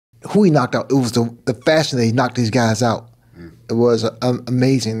who he knocked out. It was the fashion that he knocked these guys out. It was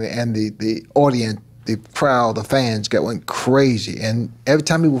amazing, and the audience, the crowd, the fans went crazy. And every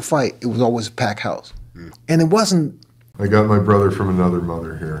time he would fight, it was always a packed house. And it wasn't. I got my brother from another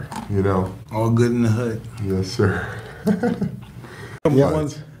mother here, you know. All good in the hood. Yes, sir. The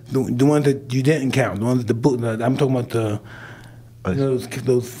ones that you didn't count, the ones that I'm talking about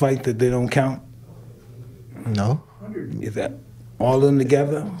those fights that they don't count. No. Is that all of them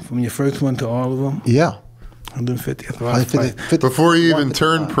together, from your first one to all of them? Yeah. 150. That's a lot of fights. Before you even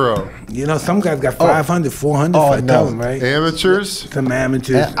turned pro. You know, some guys got 500, 400 fights, no. right? Amateurs? Some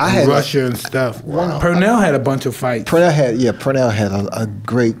amateurs, I had Russia and stuff. Wow. Purnell had a bunch of fights. Purnell had a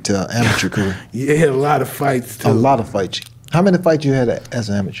great amateur career. Yeah, he had a lot of fights, too. A lot of fights. How many fights you had as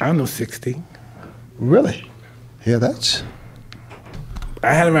an amateur? I don't know, 60. Really? Yeah, that's...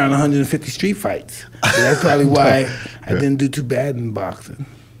 I had around 150 street fights. So that's probably why I didn't do too bad in boxing.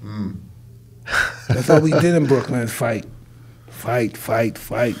 That's all we did in Brooklyn, is fight. Fight, fight,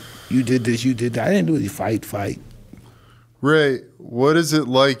 fight. You did this, you did that. I didn't do it, fight. Ray, what is it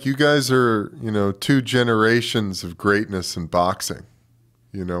like? You guys are, you know, 2 generations of greatness in boxing.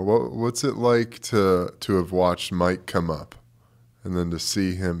 You know, what's it like to have watched Mike come up and then to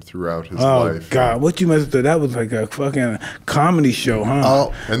see him throughout his life? Oh, God, what you must have thought, that was like a fucking comedy show, huh?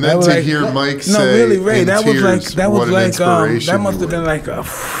 Oh, and then to hear Mike say, no, really, Ray, that was like, that must have been like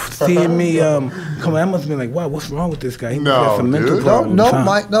seeing me, come on, that must have been like, wow, what's wrong with this guy? He got some mental problems. No,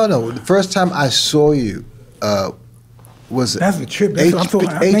 Mike, no. The first time I saw you was that's a trip. That's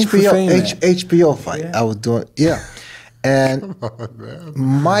HBO fight. Yeah. I was doing, and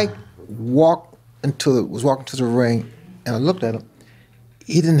Mike was walking to the ring, and I looked at him.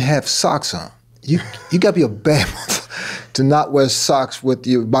 He didn't have socks on. You got to be a bad to not wear socks with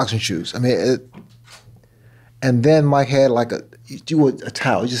your boxing shoes. I mean, and then Mike had like a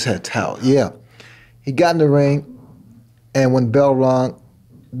towel. He just had a towel. Yeah, he got in the ring, and when the bell rung,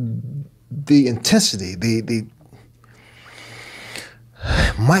 the intensity,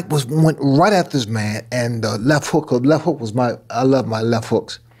 Mike went right after this man, and the left hook was I love my left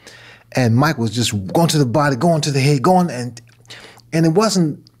hooks. And Mike was just going to the body, going to the head, and it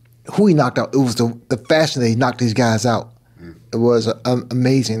wasn't who he knocked out. It was the fashion that he knocked these guys out. It was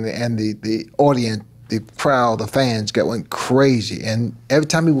amazing, and the audience, the crowd, the fans went crazy. And every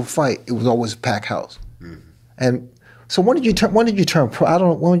time he would fight, it was always a packed house. And so when did you turn pro? I don't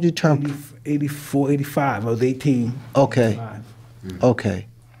know, when did you turn? 84, 85. I was 18. Okay. 85. Okay.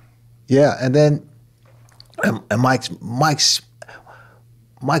 Yeah, and then and Mike's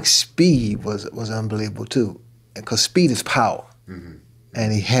speed was unbelievable too, because speed is power,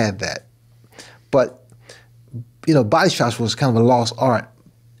 and he had that. But you know, body shots was kind of a lost art,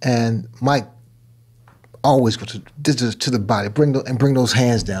 and Mike always go to the body, bring those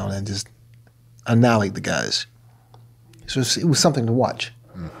hands down and just annihilate the guys. So it was something to watch.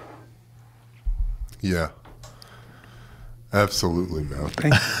 Yeah. Absolutely, man.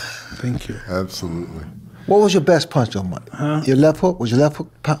 Thank you. Absolutely. What was your best punch, though, Mike? Your left hook? Was your left hook?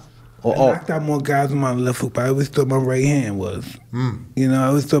 I knocked out more guys with my left hook, but I always thought my right hand was. You know, I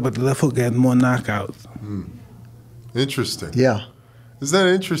always thought about the left hook had more knockouts. Interesting. Yeah. Is that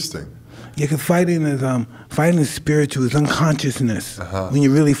interesting? Yeah, because fighting is spiritual. It's unconsciousness. When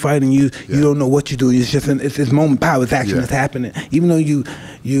you're really fighting, you don't know what you're doing. It's just it's moment power. It's action that's happening. Even though you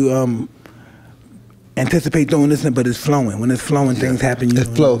anticipate doing this, but it's flowing. When it's flowing, things happen. It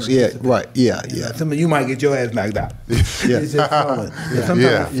flows. Yeah. Right. Yeah. Yeah. You might get your ass knocked out. It's just flowing.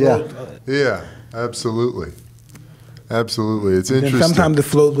 Yeah. Absolutely. Absolutely. It's interesting. And sometimes it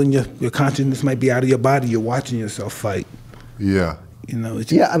flows when your consciousness might be out of your body. You're watching yourself fight. Yeah. You know.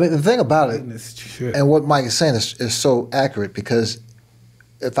 I mean, the thing about it, and what Mike is saying is so accurate, because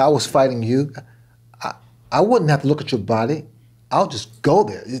if I was fighting you, I wouldn't have to look at your body. I'll just go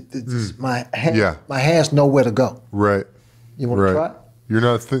there. My hands know where to go. Right. You want to try? You're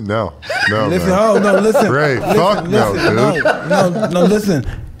not no. Listen, man. no, listen. Ray, fuck no, dude. No, listen.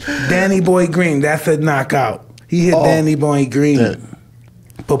 Danny Boy Green, that's a knockout. He hit Danny Boy Green.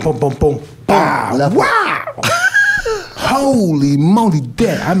 Boom, boom, boom, boom. Wow. Wow. Holy moly,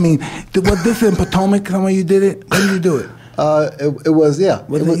 dead. I mean, was this in Potomac, somewhere you did it? When did you do it? It was, yeah.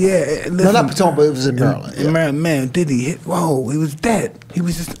 Listen, no, not Potomac, but it was in Maryland. In Maryland, man, did he hit? Whoa, he was dead. He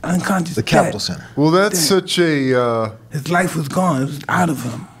was just unconscious. The Capitol Center. Well, that's such a... his life was gone. It was out of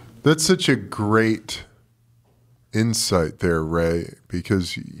him. That's such a great insight there, Ray,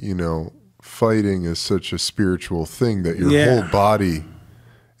 because, you know, fighting is such a spiritual thing that your whole body...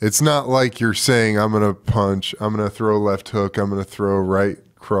 It's not like you're saying, I'm going to punch, I'm going to throw left hook, I'm going to throw right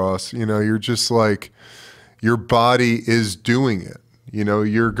cross. You know, you're just like... Your body is doing it. You know,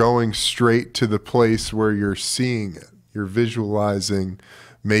 you're going straight to the place where you're seeing it. You're visualizing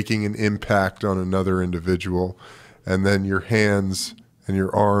making an impact on another individual. And then your hands and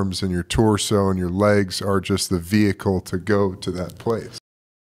your arms and your torso and your legs are just the vehicle to go to that place.